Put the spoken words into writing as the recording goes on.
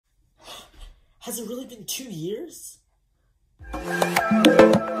Has it really been 2 years?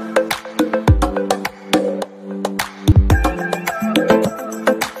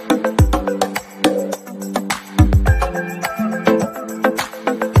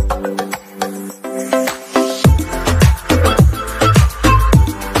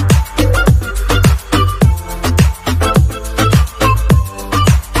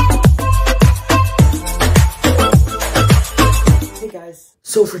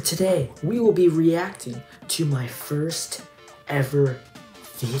 So for today, we will be reacting to my first ever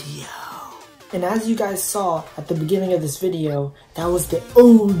video. And as you guys saw at the beginning of this video, that was the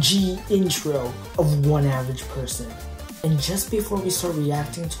OG intro of One Average Person. And just before we start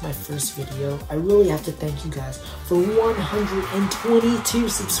reacting to my first video, I really have to thank you guys for 122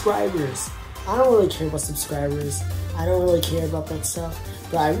 subscribers. I don't really care about subscribers. I don't really care about that stuff.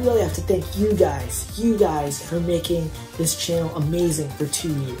 But I really have to thank you guys for making this channel amazing for 2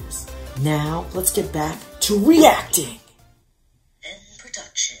 years. Now, let's get back to reacting.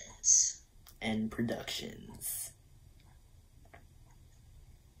 End Productions.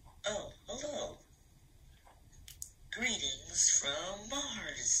 Oh, hello. Greetings from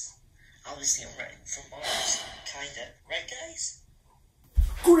Mars. Obviously I'm writing from Mars. Kinda. Right, guys?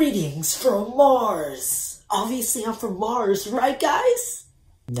 Greetings from Mars. Obviously I'm from Mars, right, guys?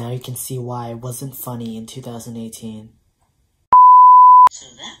 Now you can see why it wasn't funny in 2018. So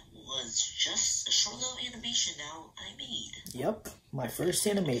that was just a short little animation now I made. Yep, my first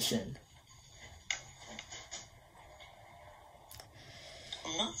animation.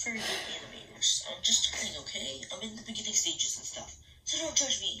 I'm not very good animators. I'm just starting, okay? I'm in the beginning stages and stuff. So don't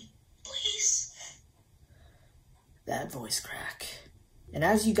judge me, please. That voice crack. And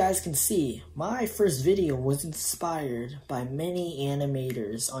as you guys can see, my first video was inspired by many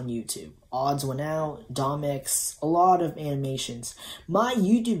animators on YouTube. Odds Went Out, Domix, a lot of animations. My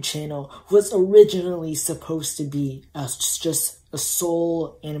YouTube channel was originally supposed to be just a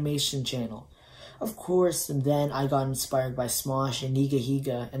sole animation channel. Of course, then I got inspired by Smosh and Niga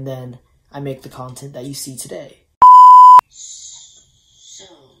Higa, and then I make the content that you see today. So,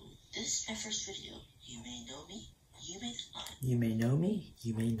 this is my first video. You may know me. You may not. You may know me,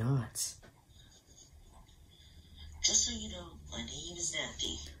 you may not. Just so you know, my name is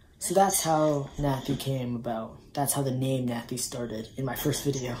Nathy. So that's how Nathy came about. That's how the name Nathy started in my first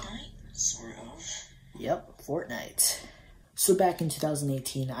video. Fortnite, sort of. Yep, Fortnite. So back in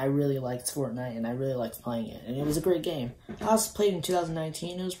 2018, I really liked Fortnite and I really liked playing it. And it was a great game. I also played in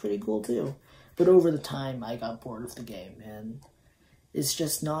 2019, it was pretty cool too. But over the time, I got bored of the game and it's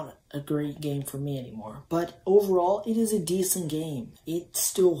just not a great game for me anymore. But overall, it is a decent game. It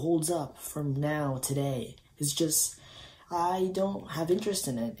still holds up from now, today. It's just, I don't have interest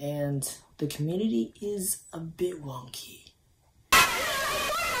in it. And the community is a bit wonky. I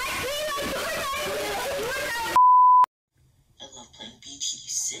love playing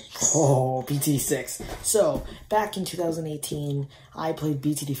BTD6. Oh, BTD6. So, back in 2018, I played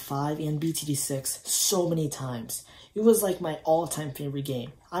BTD5 and BTD6 so many times. It was like my all-time favorite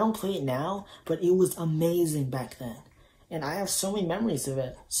game. I don't play it now, but it was amazing back then. And I have so many memories of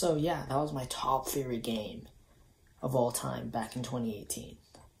it. So yeah, that was my top favorite game of all time back in 2018.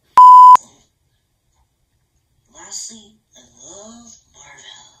 Lastly, I love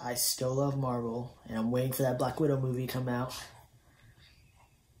Marvel. I still love Marvel, and I'm waiting for that Black Widow movie to come out.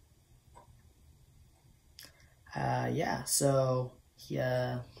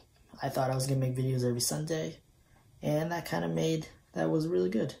 I thought I was gonna make videos every Sunday. And that kind of that was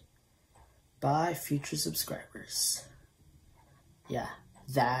really good. By future subscribers. Yeah,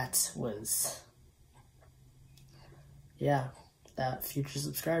 that future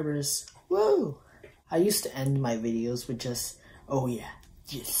subscribers. Woo! I used to end my videos with just, oh yeah,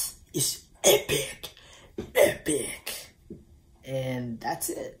 this is epic, epic. And that's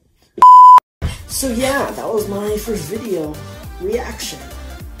it. So yeah, that was my first video reaction.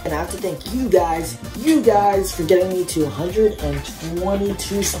 And I have to thank you guys for getting me to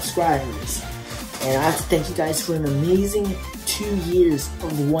 122 subscribers. And I have to thank you guys for an amazing 2 years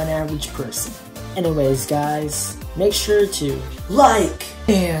of One Average Person. Anyways, guys, make sure to like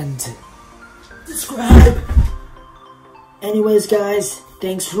and subscribe. Anyways, guys,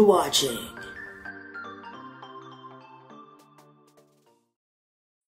 thanks for watching.